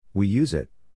We use it.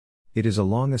 It is a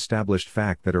long-established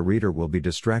fact that a reader will be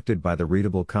distracted by the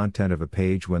readable content of a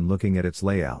page when looking at its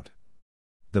layout.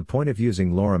 The point of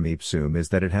using lorem ipsum is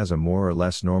that it has a more or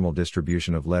less normal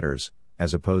distribution of letters,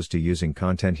 as opposed to using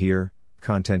content here,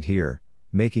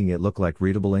 making it look like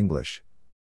readable English.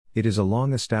 It is a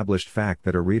long-established fact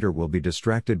that a reader will be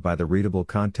distracted by the readable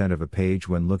content of a page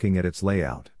when looking at its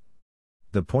layout.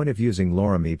 The point of using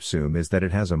lorem ipsum is that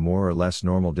it has a more or less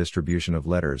normal distribution of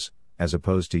letters, as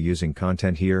opposed to using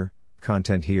content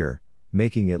here,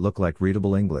 making it look like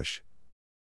readable English.